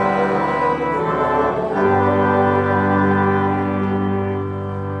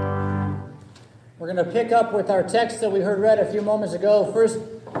going to pick up with our text that we heard read a few moments ago.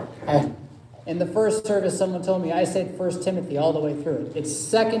 In the first service, someone told me I said 1 Timothy all the way through it. It's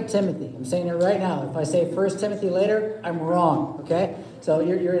 2 Timothy. I'm saying it right now. If I say 1 Timothy later, I'm wrong, okay? So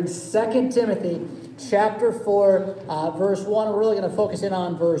you're in 2 Timothy chapter 4, verse 1. We're really going to focus in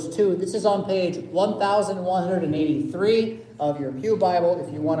on verse 2. This is on page 1183 of your Pew Bible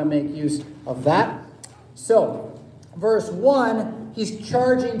if you want to make use of that. So, verse 1, he's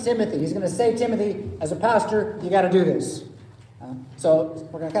charging Timothy. He's going to say, Timothy, as a pastor, you got to do this. So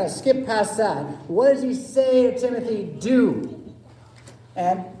we're going to kind of skip past that. What does he say to Timothy, do?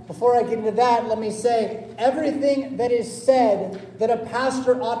 And before I get into that, let me say, everything that is said that a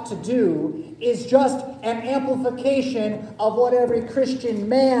pastor ought to do is just an amplification of what every Christian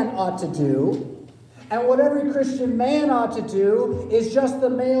man ought to do. And what every Christian man ought to do is just the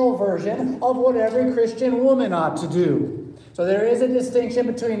male version of what every Christian woman ought to do. So there is a distinction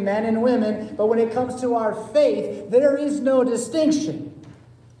between men and women, but when it comes to our faith, there is no distinction.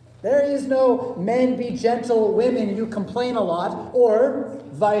 There is no men be gentle, women you complain a lot, or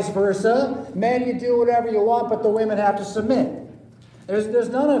vice versa. Men, you do whatever you want, but the women have to submit. There's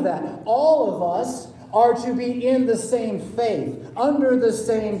none of that. All of us are to be in the same faith, under the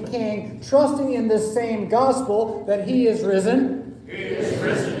same King, trusting in the same gospel that he is risen. He is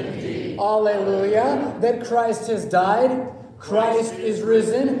risen indeed. Hallelujah. That Christ has died. Christ is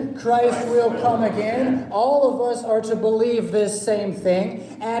risen. Christ will come again. All of us are to believe this same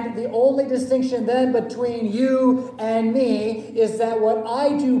thing. And the only distinction then between you and me is that what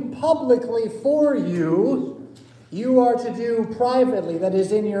I do publicly for you, you are to do privately, that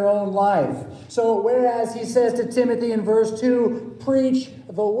is in your own life. So whereas he says to Timothy in verse 2, preach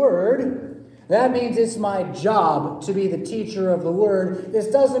the word, that means it's my job to be the teacher of the word. This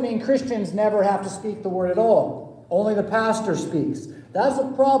doesn't mean Christians never have to speak the word at all. Only the pastor speaks. That's a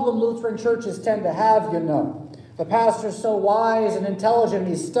problem Lutheran churches tend to have, you know. The pastor's so wise and intelligent,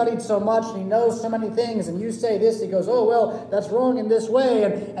 he's studied so much, and he knows so many things, and you say this, he goes, oh, well, that's wrong in this way.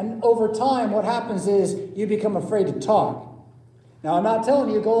 And over time, what happens is you become afraid to talk. Now, I'm not telling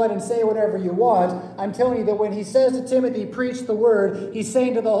you go ahead and say whatever you want. I'm telling you that when he says to Timothy, preach the word, he's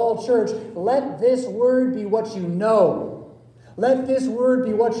saying to the whole church, let this word be what you know. Let this word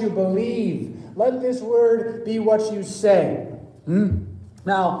be what you believe. Let this word be what you say.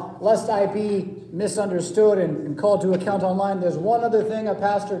 Now, lest I be misunderstood and called to account online, there's one other thing a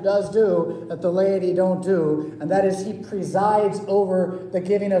pastor does do that the laity don't do, and that is he presides over the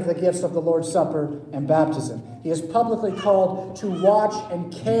giving of the gifts of the Lord's Supper and baptism. He is publicly called to watch and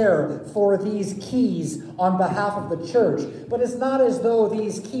care for these keys on behalf of the church. But it's not as though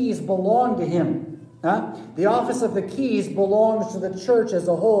these keys belong to him. The office of the keys belongs to the church as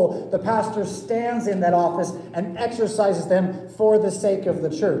a whole. The pastor stands in that office and exercises them for the sake of the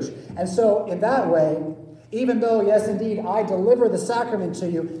church. And so in that way, even though, yes, indeed, I deliver the sacrament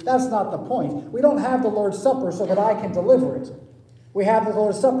to you, that's not the point. We don't have the Lord's Supper so that I can deliver it. We have the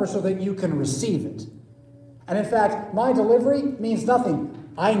Lord's Supper so that you can receive it. And in fact, my delivery means nothing.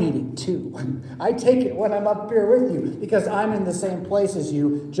 I need it too. I take it when I'm up here with you because I'm in the same place as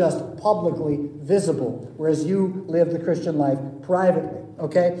you, just publicly visible, whereas you live the Christian life privately.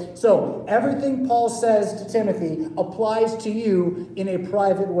 Okay? So everything Paul says to Timothy applies to you in a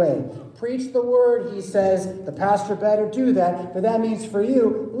private way. Preach the word, he says. The pastor better do that, but that means for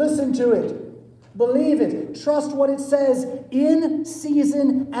you, listen to it. Believe it. Trust what it says in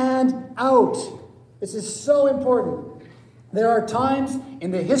season and out. This is so important. There are times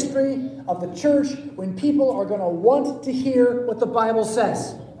in the history of the church when people are going to want to hear what the Bible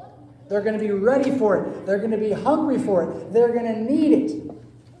says. They're going to be ready for it. They're going to be hungry for it. They're going to need it.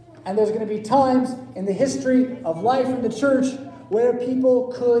 And there's going to be times in the history of life in the church where people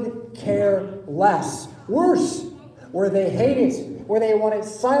could care less. Worse, where they hate it, where they want it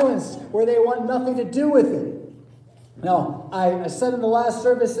silenced, where they want nothing to do with it. Now, I said in the last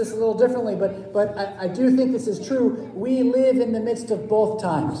service this a little differently, but I do think this is true. We live in the midst of both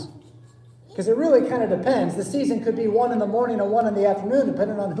times. Because it really kind of depends. The season could be 1 in the morning or 1 in the afternoon,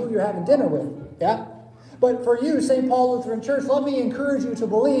 depending on who you're having dinner with. Yeah? But for you, St. Paul Lutheran Church, let me encourage you to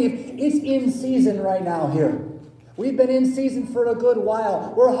believe it's in season right now here. We've been in season for a good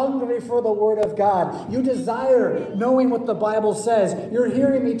while. We're hungry for the Word of God. You desire knowing what the Bible says. You're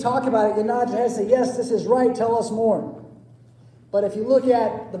hearing me talk about it. You nod your head and say, yes, this is right. Tell us more. But if you look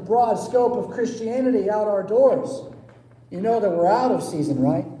at the broad scope of Christianity out our doors, you know that we're out of season,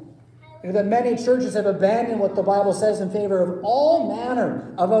 right? You know that many churches have abandoned what the Bible says in favor of all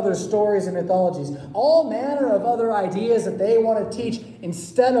manner of other stories and mythologies, all manner of other ideas that they want to teach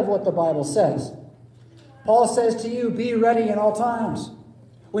instead of what the Bible says. Paul says to you, be ready in all times.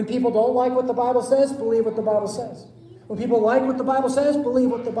 When people don't like what the Bible says, believe what the Bible says. When people like what the Bible says, believe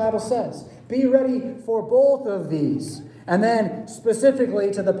what the Bible says. Be ready for both of these. And then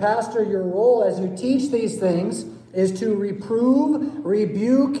specifically to the pastor, your role as you teach these things is to reprove,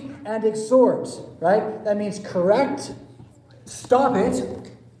 rebuke, and exhort. Right? That means correct, stop it,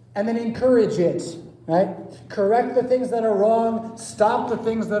 and then encourage it. Right? Correct the things that are wrong, stop the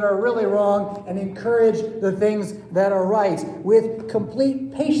things that are really wrong, and encourage the things that are right with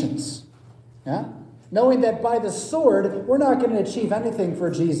complete patience. Yeah? Knowing that by the sword, we're not going to achieve anything for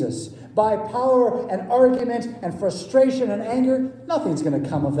Jesus. By power and argument and frustration and anger, nothing's going to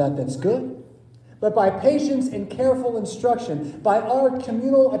come of that that's good. But by patience and careful instruction, by our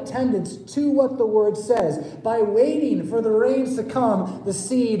communal attendance to what the Word says, by waiting for the rains to come, the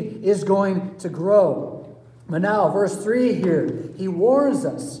seed is going to grow. But now, verse 3 here, he warns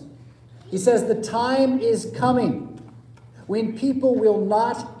us. He says, the time is coming when people will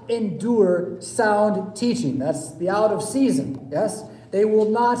not endure sound teaching. That's the out of season, yes? They will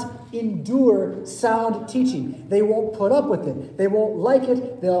not endure sound teaching. They won't put up with it. They won't like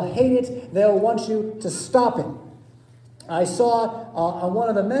it. They'll hate it. They'll want you to stop it. I saw on one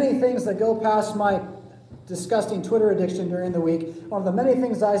of the many things that go past my disgusting Twitter addiction during the week, one of the many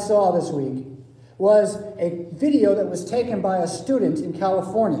things I saw this week was a video that was taken by a student in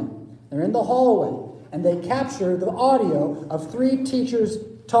California. They're in the hallway, and they capture the audio of 3 teachers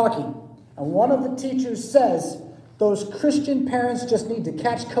talking. And one of the teachers says, those Christian parents just need to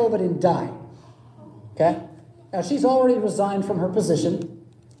catch COVID and die. Okay? Now, she's already resigned from her position.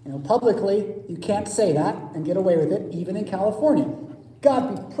 Publicly, you can't say that and get away with it, even in California.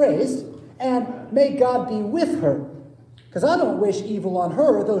 God be praised, and may God be with her. Because I don't wish evil on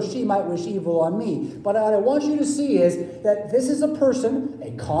her, though she might wish evil on me. But what I want you to see is that this is a person,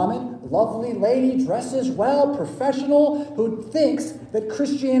 a common, lovely lady, dresses well, professional, who thinks that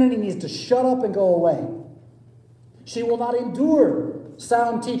Christianity needs to shut up and go away. She will not endure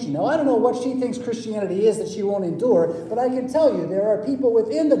sound teaching. Now, I don't know what she thinks Christianity is that she won't endure, but I can tell you there are people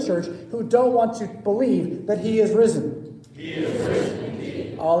within the church who don't want to believe that he is risen. He is risen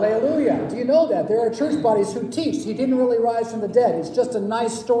indeed. Hallelujah. Do you know that? There are church bodies who teach he didn't really rise from the dead. It's just a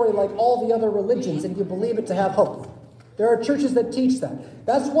nice story like all the other religions, and you believe it to have hope. There are churches that teach that.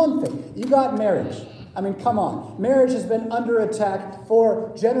 That's one thing. You got marriage. I mean, come on. Marriage has been under attack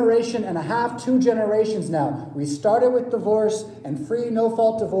for 1.5 generations, 2 generations now. We started with divorce and free,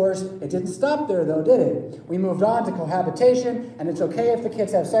 no-fault divorce. It didn't stop there, though, did it? We moved on to cohabitation, and it's okay if the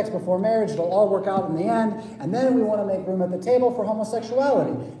kids have sex before marriage. It'll all work out in the end. And then we want to make room at the table for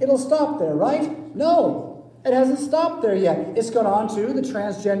homosexuality. It'll stop there, right? No. It hasn't stopped there yet. It's gone on to the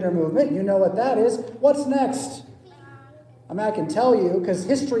transgender movement. You know what that is. What's next? I mean, I can tell you, because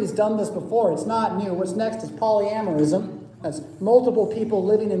history's done this before. It's not new. What's next is polyamorism. That's multiple people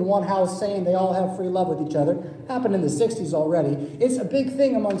living in one house saying they all have free love with each other. Happened in the 60s already. It's a big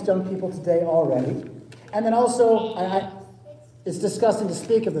thing amongst young people today already. And then also, it's disgusting to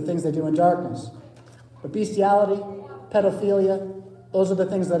speak of the things they do in darkness. But bestiality, pedophilia, those are the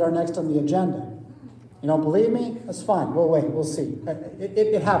things that are next on the agenda. You don't believe me? That's fine. We'll wait. We'll see.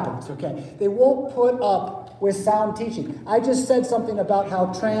 It happens, okay? They won't put up with sound teaching. I just said something about how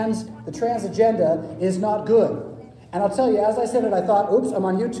the trans agenda is not good. And I'll tell you, as I said it, I thought, oops, I'm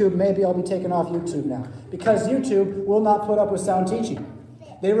on YouTube. Maybe I'll be taken off YouTube now. Because YouTube will not put up with sound teaching.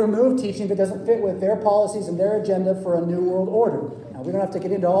 They remove teaching that doesn't fit with their policies and their agenda for a new world order. Now, we don't have to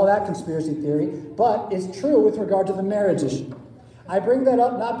get into all that conspiracy theory, but it's true with regard to the marriage issue. I bring that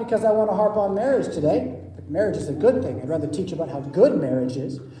up not because I want to harp on marriage today. Marriage is a good thing. I'd rather teach about how good marriage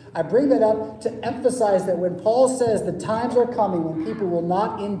is. I bring that up to emphasize that when Paul says the times are coming when people will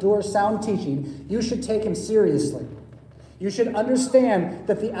not endure sound teaching, you should take him seriously. You should understand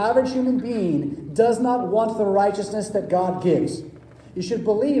that the average human being does not want the righteousness that God gives. You should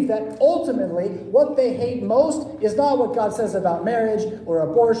believe that ultimately what they hate most is not what God says about marriage or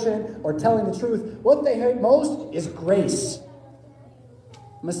abortion or telling the truth. What they hate most is grace.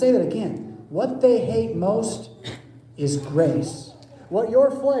 I'm going to say that again. What they hate most is grace. What your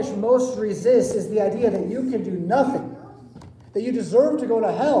flesh most resists is the idea that you can do nothing, that you deserve to go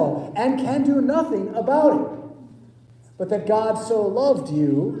to hell and can do nothing about it. But that God so loved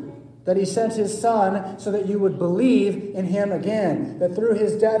you that he sent his Son so that you would believe in him again, that through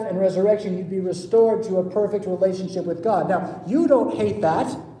his death and resurrection you'd be restored to a perfect relationship with God. Now, you don't hate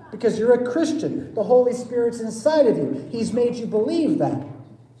that because you're a Christian. The Holy Spirit's inside of you. He's made you believe that.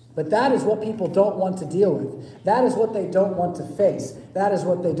 But that is what people don't want to deal with. That is what they don't want to face. That is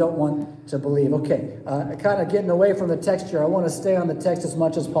what they don't want to believe. Okay, kind of getting away from the text here. I want to stay on the text as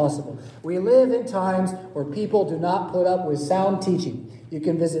much as possible. We live in times where people do not put up with sound teaching. You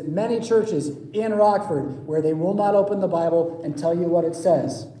can visit many churches in Rockford where they will not open the Bible and tell you what it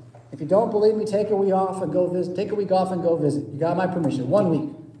says. If you don't believe me, take a week off and go visit. Take a week off and go visit. You got my permission. 1 week.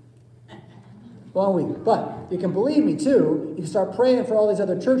 1 week. But you can believe me too. You can start praying for all these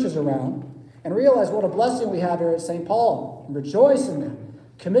other churches around and realize what a blessing we have here at St. Paul. And rejoice in that.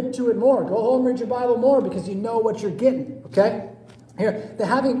 Commit to it more. Go home, read your Bible more because you know what you're getting. Okay? Here, the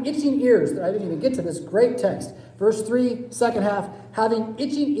having itching ears. I didn't even get to this great text. Verse 3, second half. Having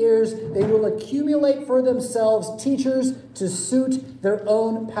itching ears, they will accumulate for themselves teachers to suit their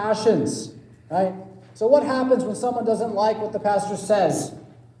own passions. Right? So what happens when someone doesn't like what the pastor says?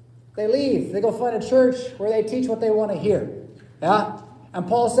 They leave. They go find a church where they teach what they want to hear. Yeah? And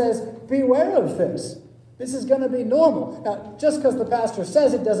Paul says, beware of this. This is going to be normal. Now, just because the pastor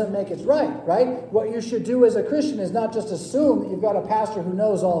says it doesn't make it right? What you should do as a Christian is not just assume that you've got a pastor who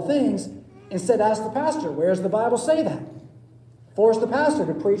knows all things. Instead, ask the pastor, where does the Bible say that? Force the pastor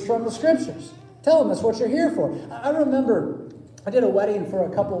to preach from the scriptures. Tell him that's what you're here for. I remember I did a wedding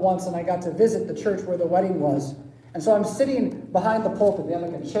for a couple once, and I got to visit the church where the wedding was. And so I'm sitting behind the pulpit. They have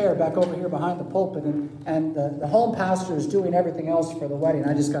like a chair back over here behind the pulpit. And the home pastor is doing everything else for the wedding.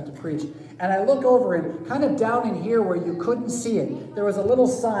 I just got to preach. And I look over and kind of down in here where you couldn't see it, there was a little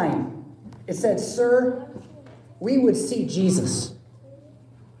sign. It said, "Sir, we would see Jesus."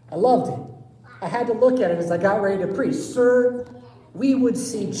 I loved it. I had to look at it as I got ready to preach. Sir, we would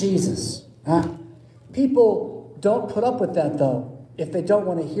see Jesus. People don't put up with that, though, if they don't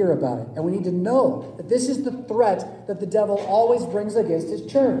want to hear about it. And we need to know that this is the threat that the devil always brings against his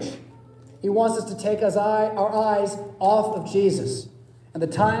church. He wants us to take our eyes off of Jesus. And the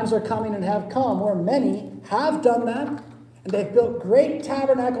times are coming and have come where many have done that. And they've built great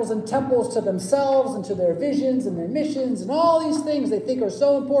tabernacles and temples to themselves and to their visions and their missions and all these things they think are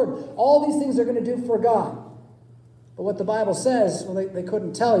so important. All these things they're going to do for God. But what the Bible says, well, they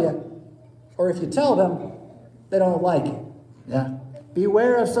couldn't tell you. Or if you tell them, they don't like it. Yeah.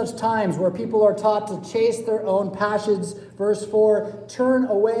 Beware of such times where people are taught to chase their own passions. Verse 4, turn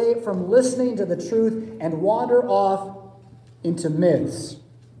away from listening to the truth and wander off into myths.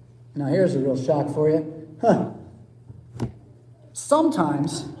 Now here's a real shock for you.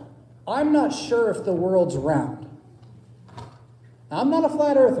 Sometimes I'm not sure if the world's round. I'm not a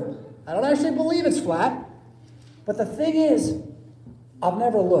flat earther. I don't actually believe it's flat. But the thing is, I've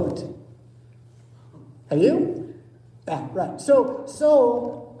never looked. Have you? Yeah, right.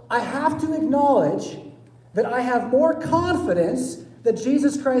 So I have to acknowledge that I have more confidence that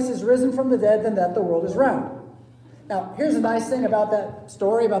Jesus Christ is risen from the dead than that the world is round. Now, here's a nice thing about that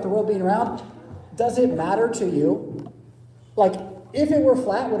story about the world being round. Does it matter to you? Like, if it were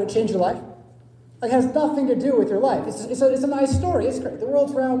flat, would it change your life? Like, it has nothing to do with your life. It's a nice story. It's great. The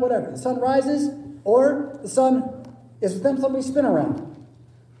world's round, whatever. The sun rises, or the sun is then somebody spin around.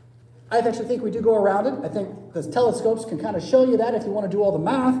 I actually think we do go around it. I think the telescopes can kind of show you that if you want to do all the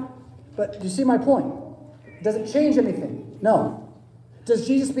math. But do you see my point? Does it change anything? No. Does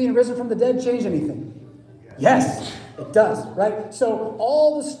Jesus being risen from the dead change anything? Yes, it does, right? So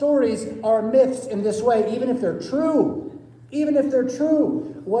all the stories are myths in this way, even if they're true. Even if they're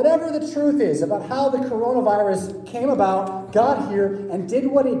true. Whatever the truth is about how the coronavirus came about, got here, and did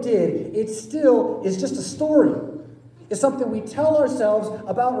what it did, it still is just a story. It's something we tell ourselves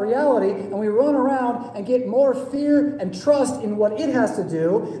about reality, and we run around and get more fear and trust in what it has to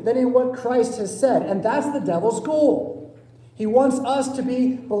do than in what Christ has said. And that's the devil's goal. He wants us to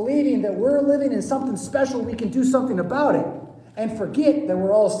be believing that we're living in something special, we can do something about it, and forget that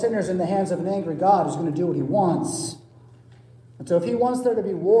we're all sinners in the hands of an angry God who's going to do what he wants. And so if he wants there to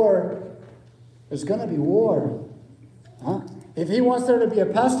be war, there's going to be war. If he wants there to be a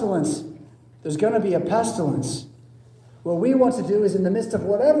pestilence, there's going to be a pestilence. What we want to do is in the midst of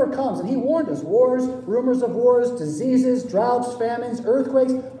whatever comes, and he warned us, wars, rumors of wars, diseases, droughts, famines,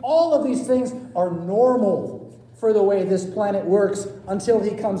 earthquakes, all of these things are normal for the way this planet works until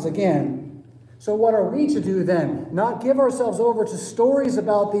he comes again. So what are we to do then? Not give ourselves over to stories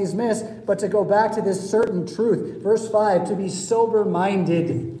about these myths, but to go back to this certain truth. Verse 5, to be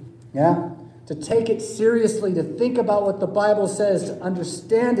sober-minded. Yeah? To take it seriously, to think about what the Bible says, to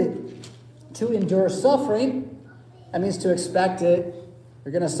understand it, to endure suffering. That means to expect it.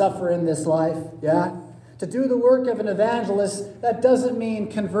 You're going to suffer in this life. Yeah? To do the work of an evangelist, that doesn't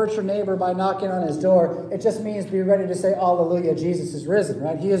mean convert your neighbor by knocking on his door. It just means be ready to say, Hallelujah, Jesus is risen,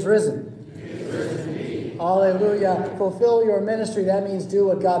 right? He is risen. Hallelujah. Fulfill your ministry. That means do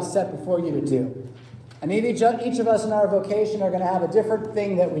what God set before you to do. And each of us in our vocation are going to have a different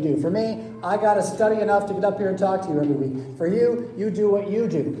thing that we do. For me, I got to study enough to get up here and talk to you every week. For you, you do what you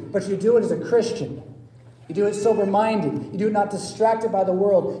do. But you do it as a Christian. You do it sober-minded. You do it not distracted by the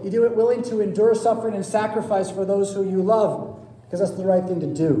world. You do it willing to endure suffering and sacrifice for those who you love, because that's the right thing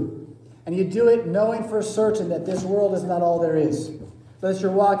to do. And you do it knowing for certain that this world is not all there is. But that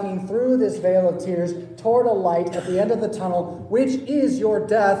you're walking through this vale of tears toward a light at the end of the tunnel, which is your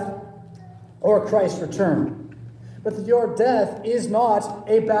death or Christ's return. But that your death is not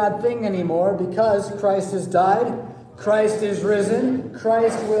a bad thing anymore, because Christ has died, Christ is risen,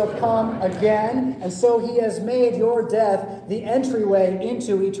 Christ will come again, and so he has made your death the entryway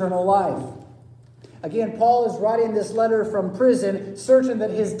into eternal life. Again, Paul is writing this letter from prison, certain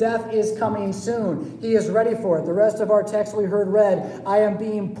that his death is coming soon. He is ready for it. The rest of our text we heard read, I am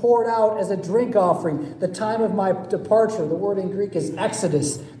being poured out as a drink offering. The time of my departure, the word in Greek is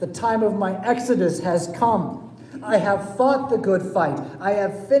exodus. The time of my exodus has come. I have fought the good fight. I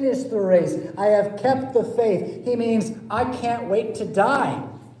have finished the race. I have kept the faith. He means, I can't wait to die.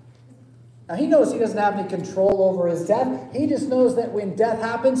 Now, he knows he doesn't have any control over his death. He just knows that when death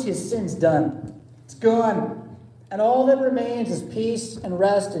happens, his sin's done. It's gone. And all that remains is peace and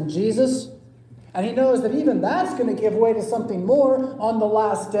rest in Jesus. And he knows that even that's going to give way to something more on the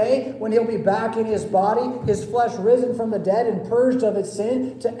last day, when he'll be back in his body, his flesh risen from the dead and purged of its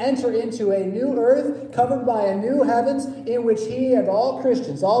sin, to enter into a new earth covered by a new heavens, in which he and all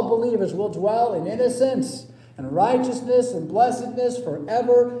Christians, all believers, will dwell in innocence and righteousness and blessedness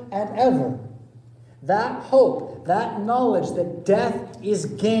forever and ever. That hope, that knowledge that death is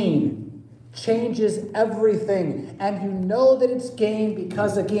gain, changes everything. And you know that it's gain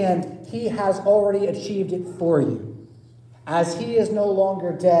because, again, he has already achieved it for you. As he is no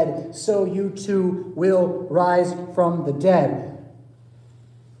longer dead, so you too will rise from the dead.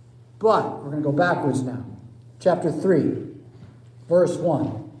 But we're going to go backwards now. Chapter 3, verse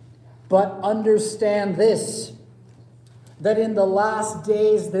 1. But understand this, that in the last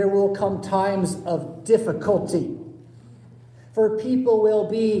days there will come times of difficulty. For people will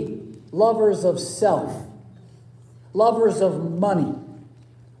be lovers of self, lovers of money,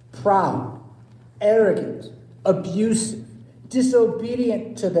 proud, arrogant, abusive,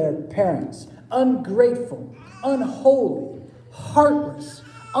 disobedient to their parents, ungrateful, unholy, heartless,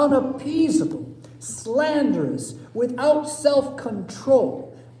 unappeasable, slanderous, without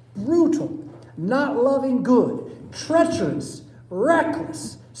self-control, brutal, not loving good, treacherous,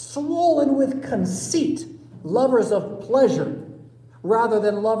 reckless, swollen with conceit, lovers of pleasure rather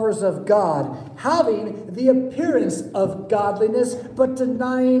than lovers of God, having the appearance of godliness, but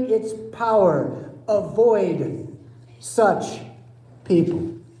denying its power. Avoid such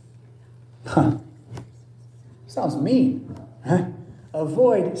people. Sounds mean. Huh?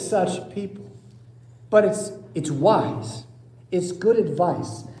 Avoid such people. But it's wise. It's good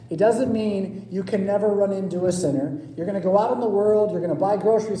advice. It doesn't mean you can never run into a sinner. You're going to go out in the world, you're going to buy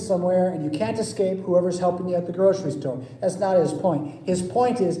groceries somewhere, and you can't escape whoever's helping you at the grocery store. That's not his point. His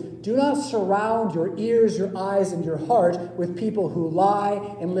point is, do not surround your ears, your eyes, and your heart with people who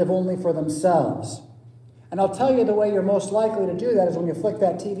lie and live only for themselves. And I'll tell you the way you're most likely to do that is when you flick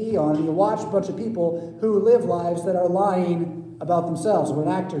that TV on and you watch a bunch of people who live lives that are lying about themselves. What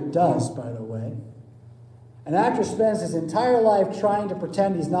an actor does, by the way. An actor spends his entire life trying to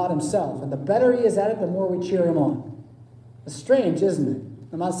pretend he's not himself. And the better he is at it, the more we cheer him on. It's strange, isn't it?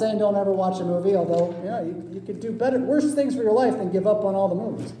 I'm not saying don't ever watch a movie, although you could do better, worse things for your life than give up on all the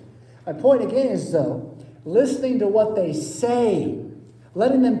movies. My point again is, though, listening to what they say,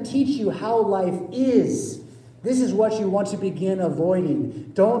 letting them teach you how life is. This is what you want to begin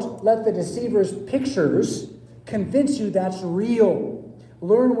avoiding. Don't let the deceiver's pictures convince you that's real.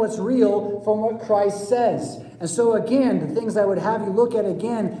 Learn what's real from what Christ says. And so again, the things I would have you look at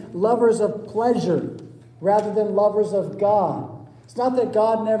again, lovers of pleasure rather than lovers of God. It's not that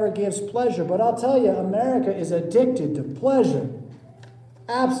God never gives pleasure, but I'll tell you, America is addicted to pleasure.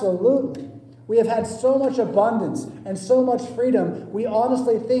 Absolutely. We have had so much abundance and so much freedom, we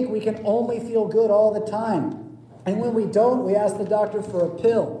honestly think we can only feel good all the time. And when we don't, we ask the doctor for a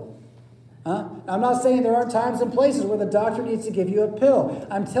pill. I'm not saying there aren't times and places where the doctor needs to give you a pill.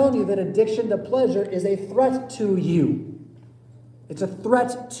 I'm telling you that addiction to pleasure is a threat to you. It's a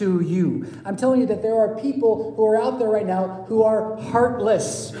threat to you. I'm telling you that there are people who are out there right now who are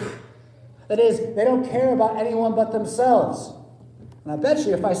heartless. That is, they don't care about anyone but themselves. And I bet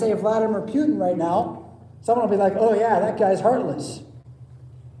you if I say Vladimir Putin right now, someone will be like, oh yeah, that guy's heartless.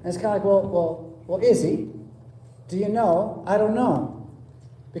 And it's kind of like, well, is he? Do you know? I don't know.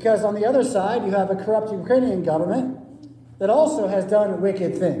 Because on the other side, you have a corrupt Ukrainian government that also has done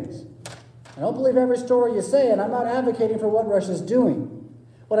wicked things. I don't believe every story you say, and I'm not advocating for what Russia's doing.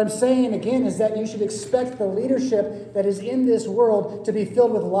 What I'm saying, again, is that you should expect the leadership that is in this world to be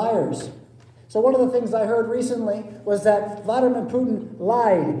filled with liars. So one of the things I heard recently was that Vladimir Putin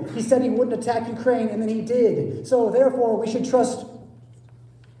lied. He said he wouldn't attack Ukraine, and then he did. So therefore, we should trust...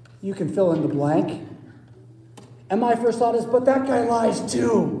 You can fill in the blank. And my first thought is, but that guy lies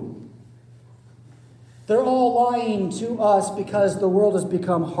too. They're all lying to us because the world has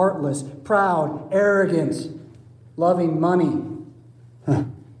become heartless, proud, arrogant, loving money.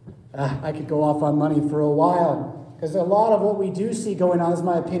 I could go off on money for a while, because a lot of what we do see going on, this is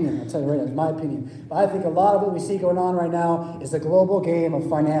my opinion, I'll tell you right now, it's my opinion, but I think a lot of what we see going on right now is the global game of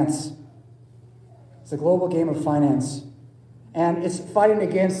finance. It's a global game of finance. And it's fighting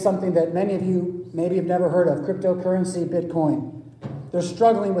against something that many of you maybe have never heard of, cryptocurrency, Bitcoin. They're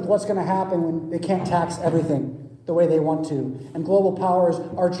struggling with what's going to happen when they can't tax everything the way they want to. And global powers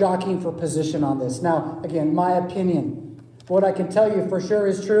are jockeying for position on this. Now, again, my opinion. What I can tell you for sure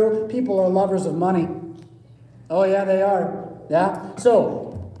is true. People are lovers of money. Oh, yeah, they are. Yeah?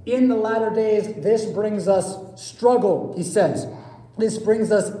 So, in the latter days, this brings us struggle, he says. This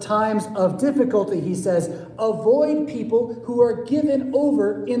brings us times of difficulty, he says. Avoid people who are given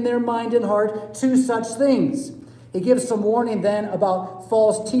over in their mind and heart to such things. He gives some warning then about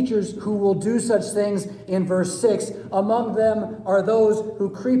false teachers who will do such things in verse 6. Among them are those who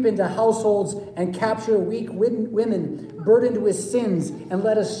creep into households and capture weak women burdened with sins and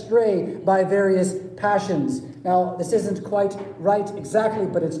led astray by various passions. Now, this isn't quite right exactly,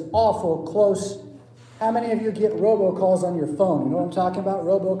 but it's awful close. How many of you get robocalls on your phone? You know what I'm talking about?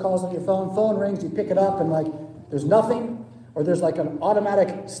 Robocalls on your phone. Phone rings, you pick it up, and there's nothing. Or there's an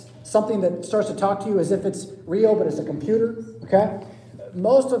automatic something that starts to talk to you as if it's real, but it's a computer, okay?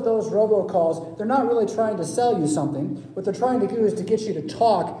 Most of those robocalls, they're not really trying to sell you something. What they're trying to do is to get you to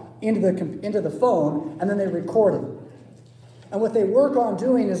talk into the phone, and then they record it. And what they work on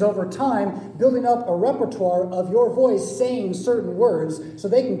doing is, over time, building up a repertoire of your voice saying certain words so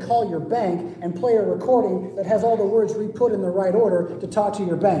they can call your bank and play a recording that has all the words re-put in the right order to talk to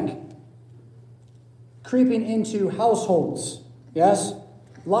your bank. Creeping into households, yes?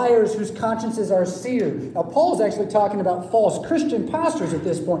 Liars whose consciences are seared. Now, Paul's actually talking about false Christian pastors at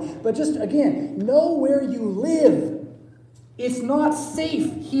this point. But just, again, know where you live. It's not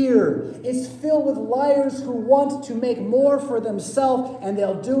safe here. It's filled with liars who want to make more for themselves, and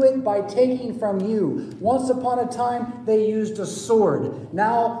they'll do it by taking from you. Once upon a time, they used a sword.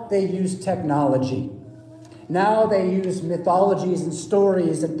 Now they use technology. Now they use mythologies and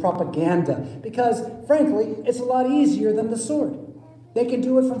stories and propaganda because, frankly, it's a lot easier than the sword. They can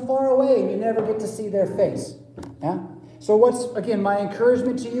do it from far away and you never get to see their face. Yeah? So what's, again, my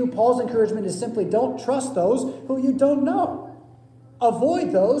encouragement to you, Paul's encouragement is simply don't trust those who you don't know.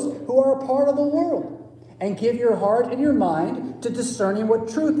 Avoid those who are a part of the world. And give your heart and your mind to discerning what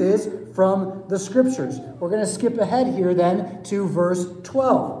truth is from the Scriptures. We're going to skip ahead here then to verse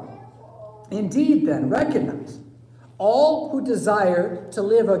 12. Indeed, then, recognize all who desire to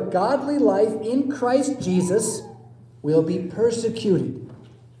live a godly life in Christ Jesus will be persecuted,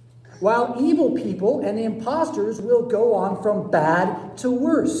 while evil people and impostors will go on from bad to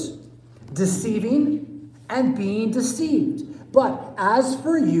worse, deceiving and being deceived. But as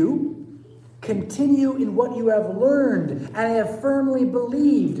for you, continue in what you have learned and have firmly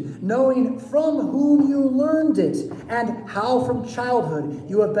believed, knowing from whom you learned it, and how from childhood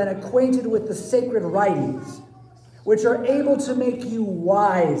you have been acquainted with the sacred writings, which are able to make you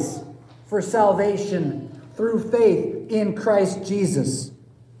wise for salvation through faith in Christ Jesus.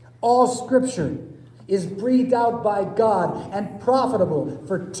 All Scripture is breathed out by God and profitable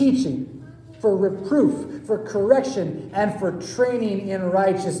for teaching, for reproof, for correction, and for training in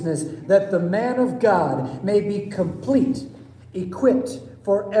righteousness, that the man of God may be complete, equipped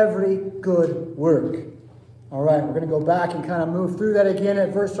for every good work. All right, we're going to go back and kind of move through that again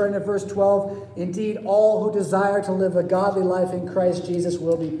starting at verse 12. Indeed, all who desire to live a godly life in Christ Jesus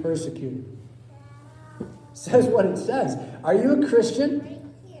will be persecuted. It says what it says. Are you a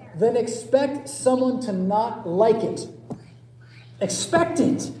Christian? Then expect someone to not like it. Expect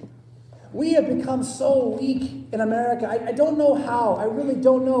it. We have become so weak in America. I don't know how. I really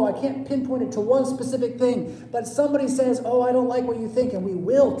don't know. I can't pinpoint it to one specific thing. But somebody says, oh, I don't like what you think, and we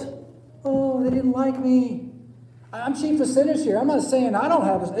wilt. Oh, they didn't like me. I'm chief of sinners here. I'm not saying I don't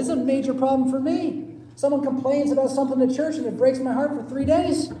have this. It's a major problem for me. Someone complains about something at church, and it breaks my heart for 3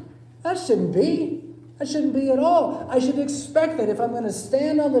 days. That shouldn't be. That shouldn't be at all. I should expect that if I'm going to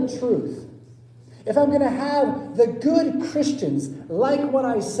stand on the truth, if I'm going to have the good Christians like what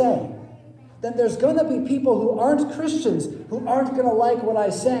I say, then there's going to be people who aren't Christians who aren't going to like what I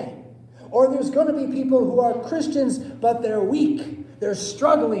say. Or there's going to be people who are Christians, but they're weak. They're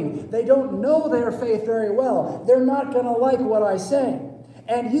struggling. They don't know their faith very well. They're not going to like what I say.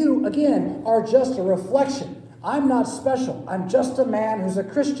 And you, again, are just a reflection. I'm not special. I'm just a man who's a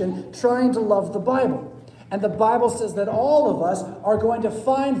Christian trying to love the Bible. And the Bible says that all of us are going to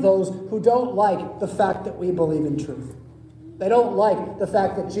find those who don't like the fact that we believe in truth. They don't like the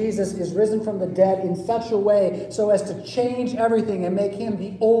fact that Jesus is risen from the dead in such a way so as to change everything and make him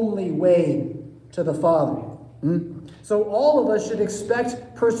the only way to the Father. So all of us should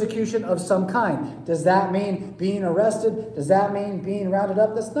expect persecution of some kind. Does that mean being arrested? Does that mean being rounded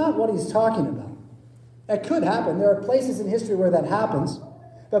up? That's not what he's talking about. That could happen. There are places in history where that happens.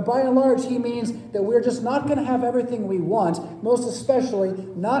 But by and large, he means that we're just not going to have everything we want. Most especially,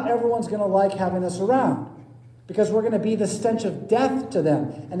 not everyone's going to like having us around. Because we're going to be the stench of death to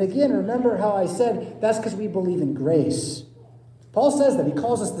them. And again, remember how I said that's because we believe in grace. Paul says that. He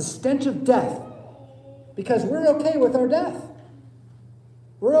calls us the stench of death. Because we're okay with our death.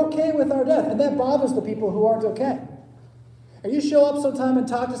 We're okay with our death. And that bothers the people who aren't okay. And you show up sometime and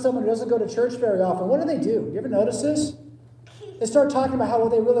talk to someone who doesn't go to church very often. What do? You ever notice this? They start talking about how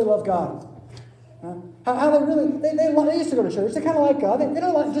they really love God. How they really, they used to go to church. They kind of like God. They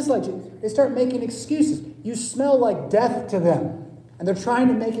don't like, just like you. They start making excuses. You smell like death to them. And they're trying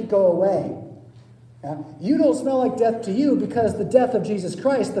to make it go away. You don't smell like death to you because the death of Jesus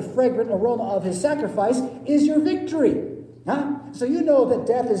Christ, the fragrant aroma of his sacrifice, is your victory. So you know that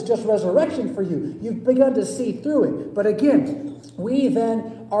death is just resurrection for you. You've begun to see through it. But again, we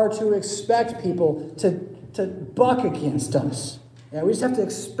then are to expect people to buck against us. We just have to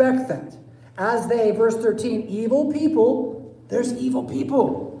expect that. As they, verse 13, evil people, there's evil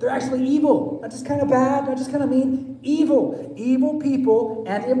people. They're actually evil. Not just kind of bad, not just kind of mean. Evil. Evil people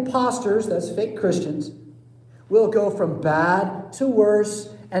and imposters, that's fake Christians, will go from bad to worse.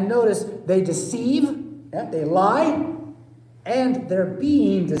 And notice, they deceive, they lie, and they're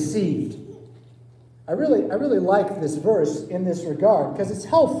being deceived. I really like this verse in this regard because it's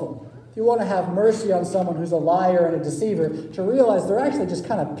helpful. If you want to have mercy on someone who's a liar and a deceiver, to realize they're actually just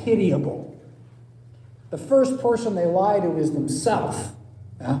kind of pitiable. The first person they lie to is themselves.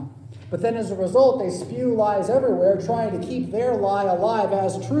 But then as a result, they spew lies everywhere, trying to keep their lie alive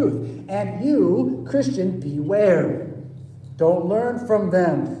as truth. And you, Christian, beware. Don't learn from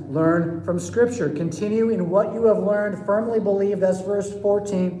them. Learn from Scripture. Continue in what you have learned. Firmly believe. That's verse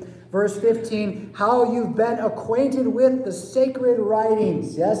 14. Verse 15, how you've been acquainted with the sacred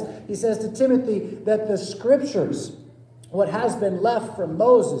writings. Yes, he says to Timothy that the Scriptures, what has been left from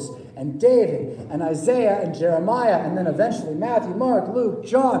Moses and David and Isaiah and Jeremiah, and then eventually Matthew, Mark, Luke,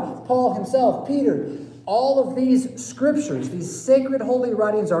 John, Paul himself, Peter, all of these Scriptures, these sacred holy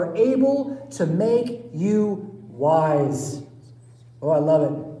writings are able to make you wise. Oh, I love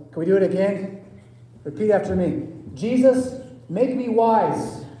it. Can we do it again? Repeat after me. Jesus, make me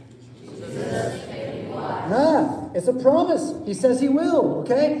wise. It's a promise. He says he will,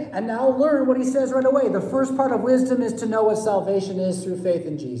 okay? And now learn what he says right away. The first part of wisdom is to know what salvation is through faith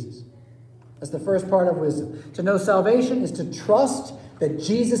in Jesus. That's the first part of wisdom. To know salvation is to trust that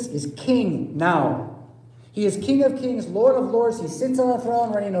Jesus is king now. He is King of kings, Lord of lords. He sits on a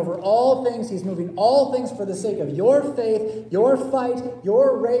throne reigning over all things. He's moving all things for the sake of your faith, your fight,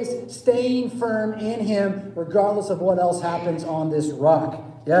 your race, staying firm in him, regardless of what else happens on this rock.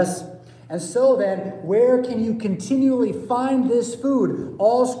 Yes? And so then, where can you continually find this food?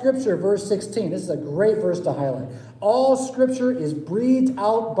 All Scripture, verse 16. This is a great verse to highlight. All Scripture is breathed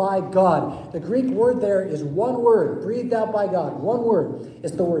out by God. The Greek word there is one word, breathed out by God. One word.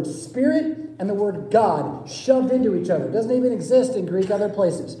 It's the word Spirit and the word God shoved into each other. It doesn't even exist in Greek other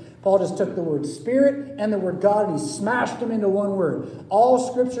places. Paul just took the word Spirit and the word God and he smashed them into one word. All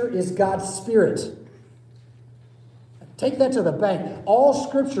Scripture is God's Spirit. Take that to the bank. All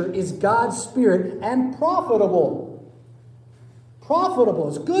Scripture is God's Spirit and profitable. Profitable.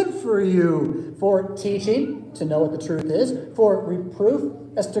 It's good for you for teaching, to know what the truth is, for reproof,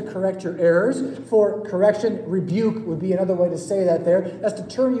 that's to correct your errors, for correction, rebuke would be another way to say that there, that's to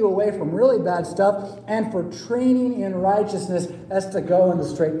turn you away from really bad stuff, and for training in righteousness, that's to go in the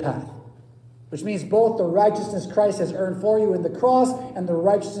straight path. Which means both the righteousness Christ has earned for you in the cross and the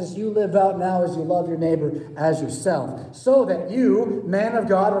righteousness you live out now as you love your neighbor as yourself. So that you, man of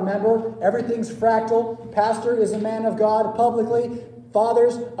God, remember, everything's fractal. Pastor is a man of God publicly.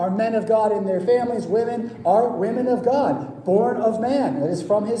 Fathers are men of God in their families. Women are women of God, born of man. That is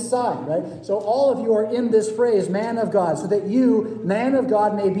from his side, right? So all of you are in this phrase, man of God, so that you, man of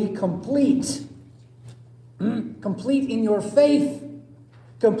God, may be complete. Complete in your faith,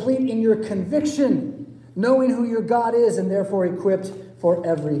 complete in your conviction, knowing who your God is and therefore equipped for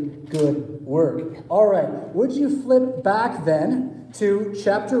every good work. All right, would you flip back then to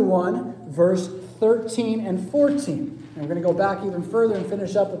chapter 1, verse 13 and 14. And we're going to go back even further and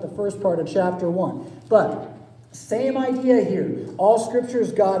finish up with the first part of chapter 1. But same idea here. All scripture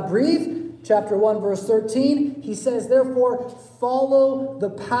is God-breathed. Chapter 1, verse 13, he says, therefore, follow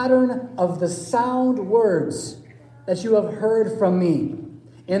the pattern of the sound words that you have heard from me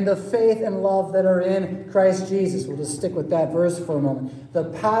in the faith and love that are in Christ Jesus. We'll just stick with that verse for a moment.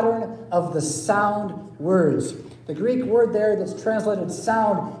 The pattern of the sound words. The Greek word there that's translated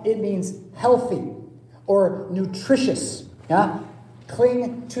sound, it means healthy or nutritious. Yeah?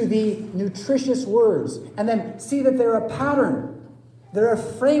 Cling to the nutritious words. And then see that they're a pattern. They're a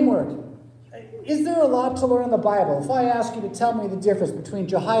framework. Is there a lot to learn in the Bible? If I ask you to tell me the difference between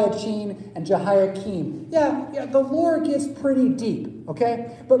Jehoiachin and Jehoiakim, yeah, the lore gets pretty deep,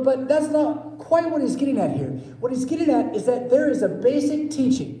 okay? But that's not quite what he's getting at here. What he's getting at is that there is a basic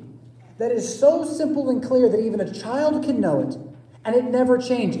teaching that is so simple and clear that even a child can know it, and it never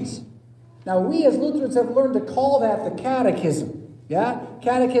changes. Now, we as Lutherans have learned to call that the catechism. Yeah?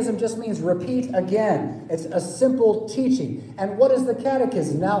 Catechism just means repeat again. It's a simple teaching. And what is the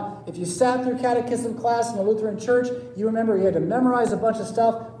catechism? Now, if you sat through catechism class in a Lutheran church, you remember you had to memorize a bunch of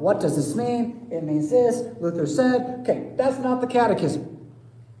stuff. What does this mean? It means this. Luther said. Okay, that's not the catechism.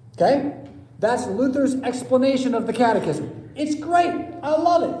 Okay? That's Luther's explanation of the catechism. It's great. I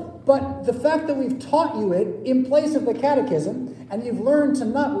love it. But the fact that we've taught you it in place of the catechism, and you've learned to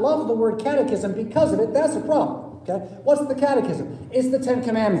not love the word catechism because of it, that's a problem. Okay? What's the catechism? It's the Ten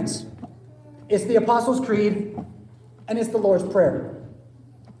Commandments. It's the Apostles' Creed, and it's the Lord's Prayer.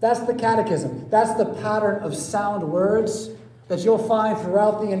 That's the catechism. That's the pattern of sound words that you'll find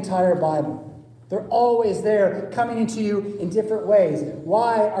throughout the entire Bible. They're always there, coming into you in different ways.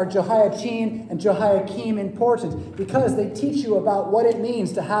 Why are Jehoiachin and Jehoiakim important? Because they teach you about what it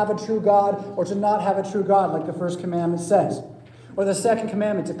means to have a true God or to not have a true God, like the first commandment says. Or the second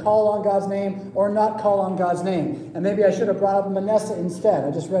commandment, to call on God's name or not call on God's name. And maybe I should have brought up Manasseh instead.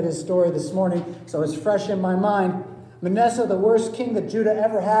 I just read his story this morning, so it's fresh in my mind. Manasseh, the worst king that Judah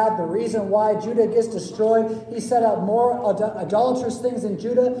ever had, the reason why Judah gets destroyed, he set up more idolatrous things in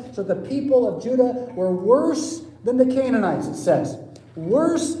Judah, so the people of Judah were worse than the Canaanites, it says.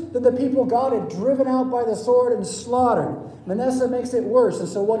 Worse than the people God had driven out by the sword and slaughtered. Manasseh makes it worse, and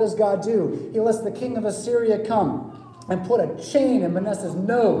so what does God do? He lets the king of Assyria come and put a chain in Manasseh's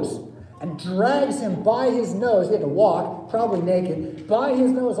nose and drags him by his nose. He had to walk, probably naked, by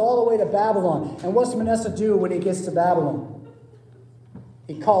his nose all the way to Babylon. And what's Manasseh do when he gets to Babylon?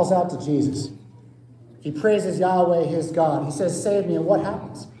 He calls out to Jesus. He praises Yahweh, his God. He says, save me. And what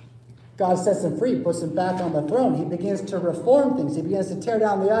happens? God sets him free, puts him back on the throne. He begins to reform things. He begins to tear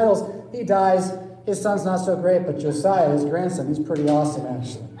down the idols. He dies. His son's not so great, but Josiah, his grandson, he's pretty awesome,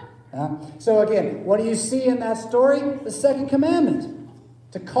 actually. So again, what do you see in that story? The second commandment.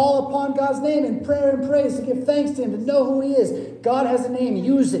 To call upon God's name in prayer and praise, to give thanks to him, to know who he is. God has a name,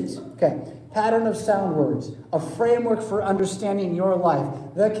 use it. Okay, pattern of sound words. A framework for understanding your life.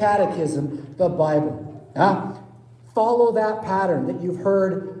 The catechism, the Bible. Follow that pattern that you've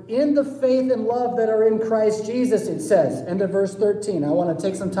heard in the faith and love that are in Christ Jesus, it says. End of verse 13. I want to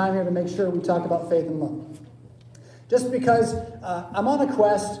take some time here to make sure we talk about faith and love. Just because I'm on a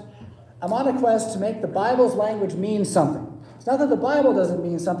quest to make the Bible's language mean something. It's not that the Bible doesn't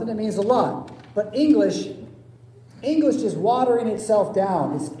mean something, it means a lot. But English is watering itself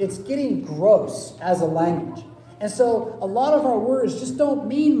down. It's getting gross as a language. And so a lot of our words just don't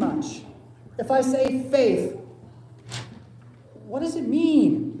mean much. If I say faith, what does it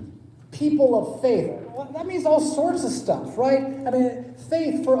mean? People of faith. Well, that means all sorts of stuff, right? I mean,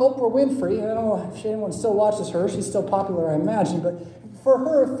 faith for Oprah Winfrey, I don't know if anyone still watches her, she's still popular, I imagine, but for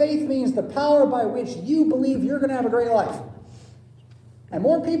her, faith means the power by which you believe you're going to have a great life. And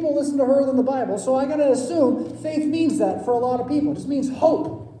more people listen to her than the Bible, so I got to assume faith means that for a lot of people. It just means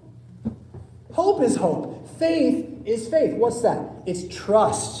hope. Hope is hope. Faith is faith. What's that? It's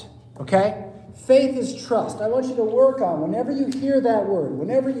trust, okay? Faith is trust. I want you to work on, whenever you hear that word,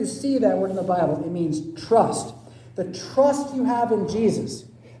 whenever you see that word in the Bible, it means trust. The trust you have in Jesus.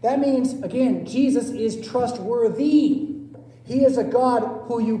 That means, again, Jesus is trustworthy. He is a God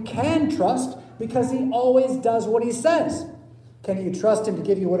who you can trust because he always does what he says. Can you trust him to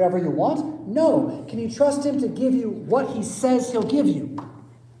give you whatever you want? No. Can you trust him to give you what he says he'll give you?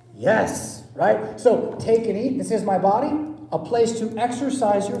 Yes, right? So take and eat. This is my body, a place to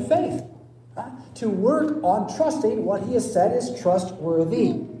exercise your faith. To work on trusting what he has said is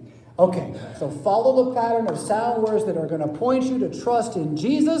trustworthy. Okay, so follow the pattern of sound words that are going to point you to trust in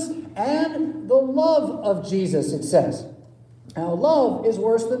Jesus and the love of Jesus, it says. Now, love is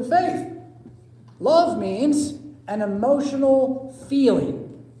worse than faith. Love means an emotional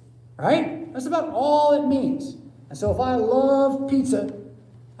feeling, right? That's about all it means. And so if I love pizza,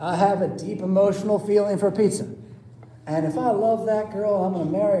 I have a deep emotional feeling for pizza. And if I love that girl, I'm going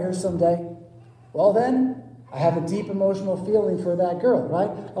to marry her someday. Well, then, I have a deep emotional feeling for that girl, right?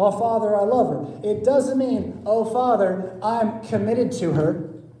 Oh, Father, I love her. It doesn't mean, oh, Father, I'm committed to her.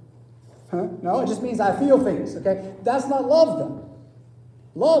 Huh? No, it just means I feel things, okay? That's not love, though.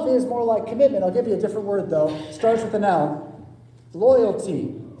 Love is more like commitment. I'll give you a different word, though. It starts with an L.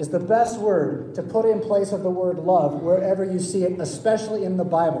 Loyalty is the best word to put in place of the word love wherever you see it, especially in the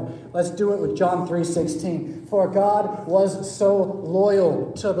Bible. Let's do it with John 3:16. For God was so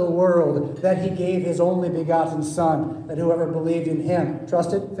loyal to the world that he gave his only begotten Son, that whoever believed in him,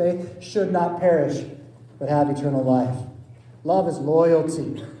 trusted, faith, should not perish, but have eternal life. Love is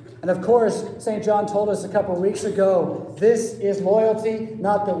loyalty. And of course, St. John told us a couple weeks ago, this is loyalty,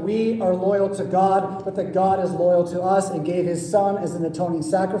 not that we are loyal to God, but that God is loyal to us and gave his Son as an atoning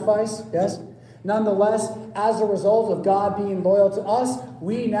sacrifice. Yes? Nonetheless, as a result of God being loyal to us,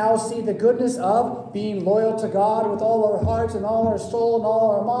 we now see the goodness of being loyal to God with all our hearts and all our soul and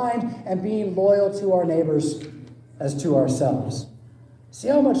all our mind, and being loyal to our neighbors as to ourselves. See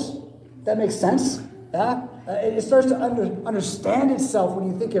how much that makes sense? Yeah? It starts to understand itself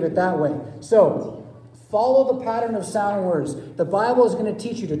when you think of it that way. So, follow the pattern of sound words. The Bible is going to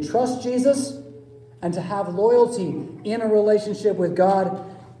teach you to trust Jesus and to have loyalty in a relationship with God.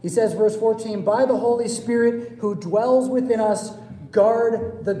 He says, verse 14, by the Holy Spirit who dwells within us,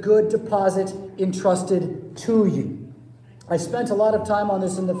 guard the good deposit entrusted to you. I spent a lot of time on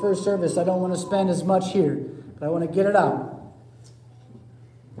this in the first service. I don't want to spend as much here, but I want to get it out.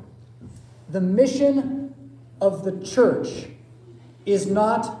 The mission of the church is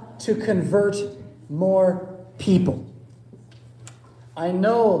not to convert more people. I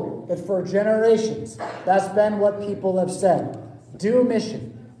know that for generations, that's been what people have said. Do a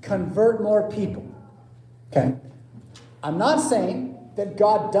mission, convert more people. Okay. I'm not saying that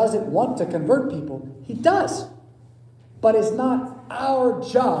God doesn't want to convert people. He does. But it's not our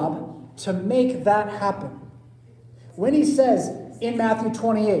job to make that happen. When he says in Matthew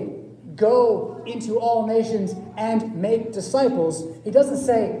 28, go into all nations and make disciples, he doesn't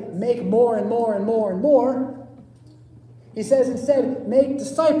say make more and more and more and more. He says instead, make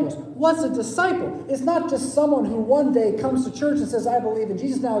disciples. What's a disciple? It's not just someone who one day comes to church and says, I believe in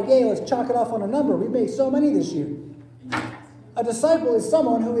Jesus now, yay, let's chalk it off on a number. We made so many this year. A disciple is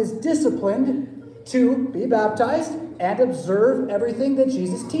someone who is disciplined to be baptized and observe everything that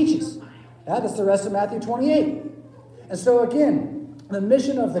Jesus teaches. That's the rest of Matthew 28. And so again, the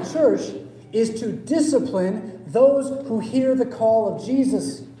mission of the church is to discipline those who hear the call of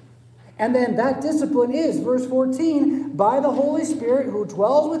Jesus. And then that discipline is, verse 14, by the Holy Spirit who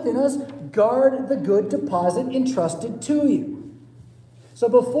dwells within us, guard the good deposit entrusted to you. So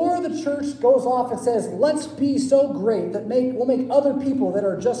before the church goes off and says, let's be so great that we'll make other people that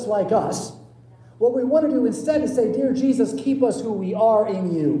are just like us, what we want to do instead is say, dear Jesus, keep us who we are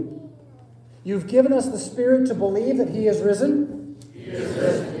in you. You've given us the Spirit to believe that he is risen.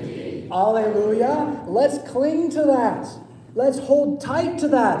 Hallelujah. Let's cling to that. Let's hold tight to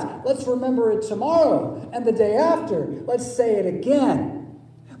that. Let's remember it tomorrow and the day after. Let's say it again.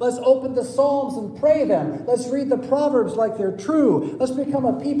 Let's open the Psalms and pray them. Let's read the Proverbs like they're true. Let's become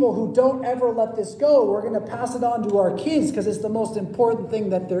a people who don't ever let this go. We're going to pass it on to our kids because it's the most important thing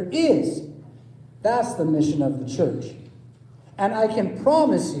that there is. That's the mission of the church. And I can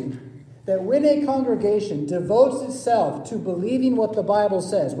promise you that when a congregation devotes itself to believing what the Bible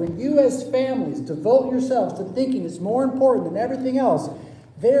says, when you as families devote yourselves to thinking it's more important than everything else,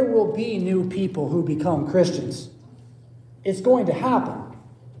 there will be new people who become Christians. It's going to happen.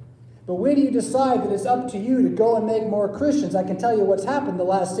 But when you decide that it's up to you to go and make more Christians, I can tell you what's happened the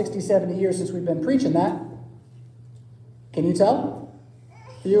last 60, 70 years since we've been preaching that. Can you tell?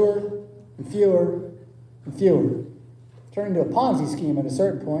 Fewer and fewer and fewer. Turning into a Ponzi scheme at a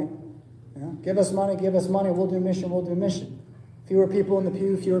certain point. You know, give us money, we'll do mission. Fewer people in the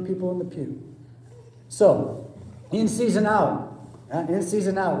pew, fewer people in the pew. So, in season out,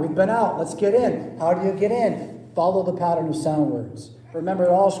 we've been out, let's get in. How do you get in? Follow the pattern of sound words. Remember,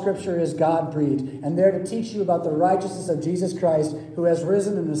 all Scripture is God-breathed, and there to teach you about the righteousness of Jesus Christ, who has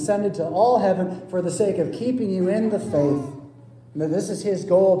risen and ascended to all heaven for the sake of keeping you in the faith. And this is his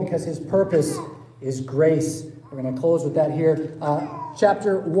goal because his purpose is grace. We're going to close with that here.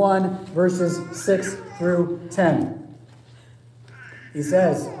 Chapter 1, verses 6 through 10. He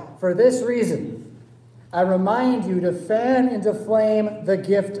says, For this reason, I remind you to fan into flame the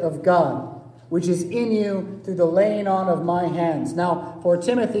gift of God, which is in you through the laying on of my hands. Now, for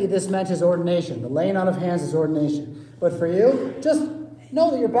Timothy, this meant his ordination. The laying on of hands is ordination. But for you, just know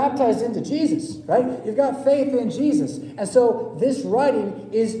that you're baptized into Jesus, right? You've got faith in Jesus. And so this writing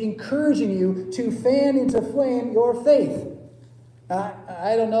is encouraging you to fan into flame your faith.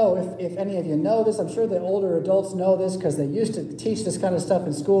 I don't know if any of you know this. I'm sure the older adults know this because they used to teach this kind of stuff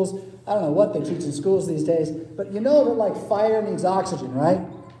in schools. I don't know what they teach in schools these days. But you know that like fire needs oxygen, right?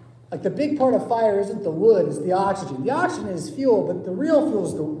 Like the big part of fire isn't the wood, it's the oxygen. The oxygen is fuel, but the real fuel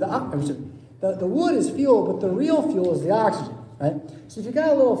is the wood is fuel, but the real fuel is the oxygen, right? So if you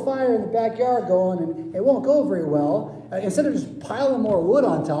got a little fire in the backyard going and it won't go very well, instead of just piling more wood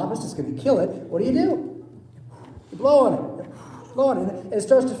on top, it's just going to kill it. What do? You blow on it. And it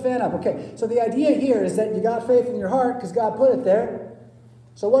starts to fan up. Okay, so the idea here is that you got faith in your heart because God put it there.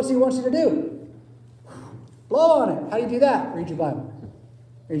 So what's he wants you to do? Blow on it. How do you do that? Read your Bible.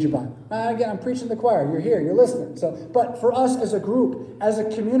 Read your Bible. Again, I'm preaching to the choir. You're here. You're listening. But for us as a group, as a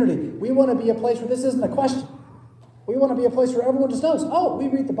community, we want to be a place where this isn't a question. We want to be a place where everyone just knows, oh, we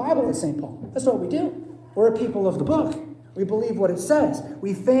read the Bible at St. Paul. That's what we do. We're a people of the book. We believe what it says.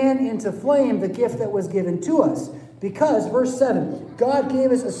 We fan into flame the gift that was given to us. Because, verse 7, God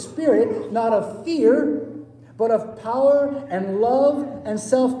gave us a spirit not of fear, but of power and love and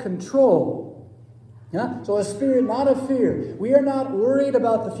self-control. Yeah? So a spirit not of fear. We are not worried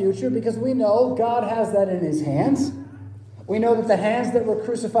about the future because we know God has that in his hands. We know that the hands that were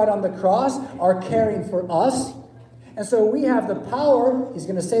crucified on the cross are caring for us. And so we have the power, he's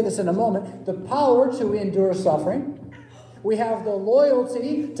going to say this in a moment, the power to endure suffering. We have the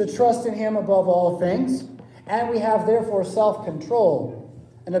loyalty to trust in him above all things. And we have, therefore, self-control,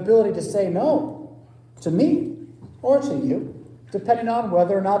 an ability to say no to me or to you, depending on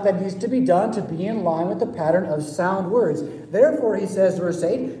whether or not that needs to be done to be in line with the pattern of sound words. Therefore, he says, verse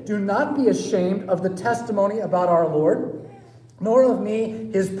 8, do not be ashamed of the testimony about our Lord, nor of me,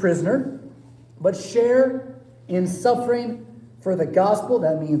 his prisoner, but share in suffering for the gospel.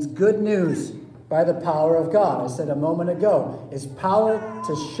 That means good news by the power of God. I said a moment ago, is power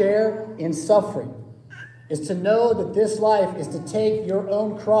to share in suffering. Is to know that this life is to take your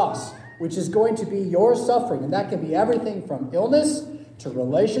own cross, which is going to be your suffering. And that can be everything from illness to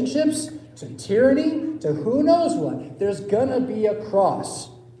relationships to tyranny to who knows what. There's going to be a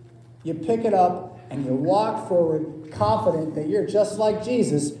cross. You pick it up and you walk forward confident that you're just like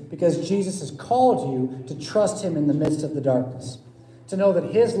Jesus because Jesus has called you to trust him in the midst of the darkness. To know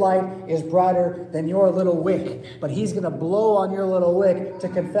that his light is brighter than your little wick. But he's going to blow on your little wick to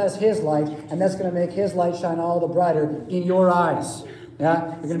confess his light. And that's going to make his light shine all the brighter in your eyes. Yeah?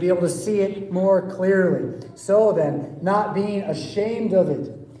 You're going to be able to see it more clearly. So then, not being ashamed of it.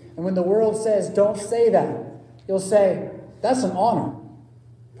 And when the world says, don't say that, you'll say, that's an honor.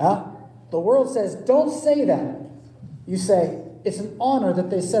 Huh? The world says, don't say that. You say, it's an honor that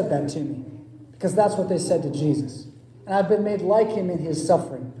they said that to me. Because that's what they said to Jesus. And I've been made like him in his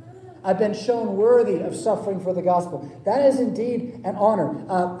suffering. I've been shown worthy of suffering for the gospel. That is indeed an honor.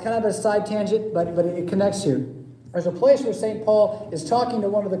 Kind of a side tangent, but it connects here. There's a place where St. Paul is talking to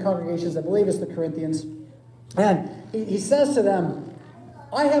one of the congregations, I believe it's the Corinthians, and he says to them,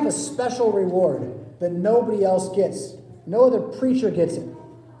 I have a special reward that nobody else gets. No other preacher gets it.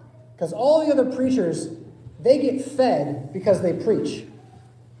 Because all the other preachers, they get fed because they preach.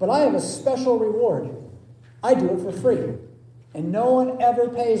 But I have a special reward. I do it for free. And no one ever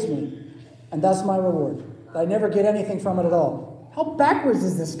pays me. And that's my reward. I never get anything from it at all. How backwards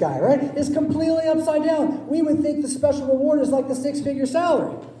is this guy, right? It's completely upside down. We would think the special reward is like the 6-figure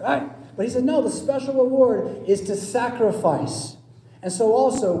salary, right? But he said, no, the special reward is to sacrifice. And so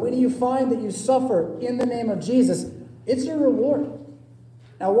also, when you find that you suffer in the name of Jesus, it's your reward.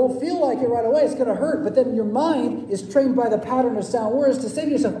 Now, it won't feel like it right away. It's going to hurt. But then your mind is trained by the pattern of sound words to say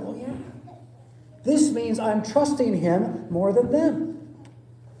to yourself, oh, yeah, this means I'm trusting him more than them.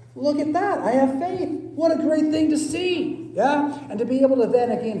 Look at that. I have faith. What a great thing to see. Yeah? And to be able to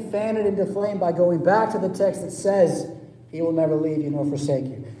then again fan it into flame by going back to the text that says, he will never leave you nor forsake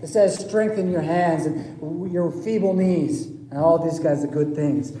you. It says, strengthen your hands and your feeble knees. And all these guys are good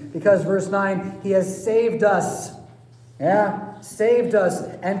things. Because verse 9, he has saved us. Yeah? Saved us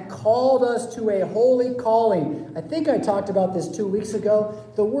and called us to a holy calling. I think I talked about this 2 weeks ago.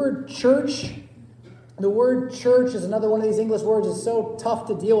 The word church is another one of these English words. It's so tough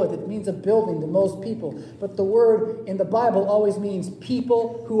to deal with. It means a building to most people. But the word in the Bible always means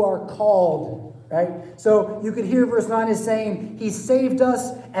people who are called. Right? So you could hear verse 9 is saying, he saved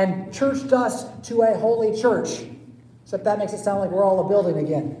us and churched us to a holy church. Except that makes it sound like we're all a building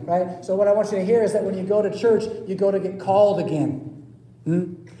again, right? So what I want you to hear is that when you go to church, you go to get called again.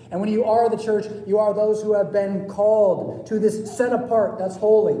 And when you are the church, you are those who have been called to this set apart, that's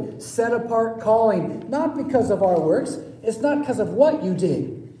holy, set apart calling, not because of our works. It's not because of what you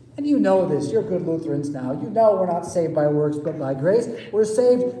did. And you know this. You're good Lutherans now. You know we're not saved by works, but by grace. We're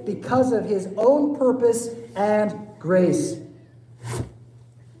saved because of his own purpose and grace.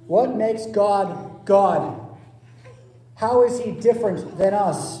 What makes God God? How is he different than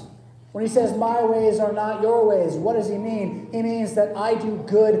us? When he says, my ways are not your ways, what does he mean? He means that I do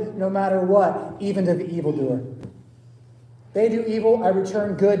good no matter what, even to the evildoer. They do evil, I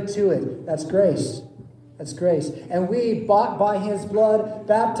return good to it. That's grace. That's grace. And we, bought by his blood,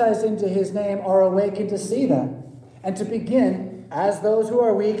 baptized into his name, are awakened to see that. And to begin, as those who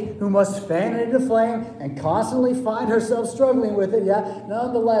are weak, who must fan it into flame and constantly find ourselves struggling with it,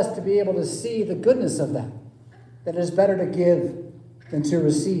 nonetheless, to be able to see the goodness of that. That it is better to give than to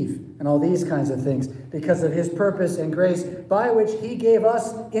receive, and all these kinds of things, because of his purpose and grace, by which he gave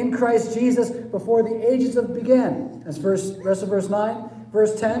us in Christ Jesus before the ages began. That's rest of verse 9.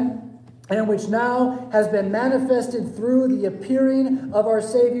 Verse 10. And which now has been manifested through the appearing of our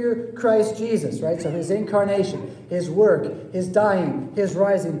Savior Christ Jesus, right? So his incarnation, his work, his dying, his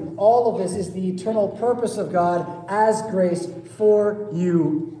rising, all of this is the eternal purpose of God as grace for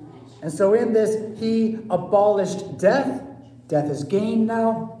you. And so in this, he abolished death. Death is gained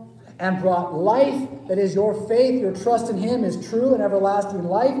now, and brought life. That is, your faith, your trust in him is true and everlasting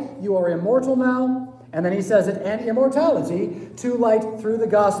life. You are immortal now. And then he says it, and immortality to light through the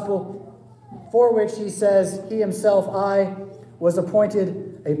gospel, for which he says, he himself, I was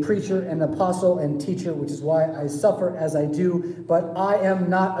appointed a preacher and apostle and teacher, which is why I suffer as I do, but I am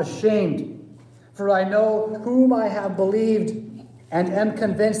not ashamed. For I know whom I have believed, and am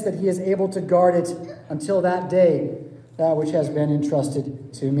convinced that he is able to guard it until that day, that which has been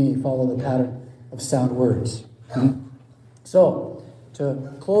entrusted to me. Follow the pattern of sound words. So,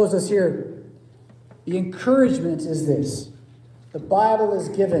 to close us here, the encouragement is this. The Bible is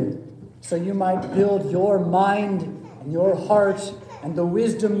given so you might build your mind and your heart and the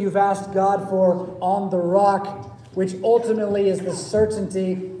wisdom you've asked God for on the rock, which ultimately is the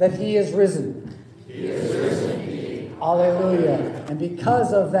certainty that he is risen. He is risen indeed. Hallelujah. And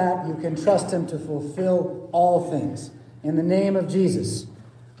because of that, you can trust him to fulfill all things. In the name of Jesus.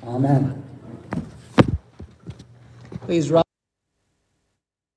 Amen. Please rise.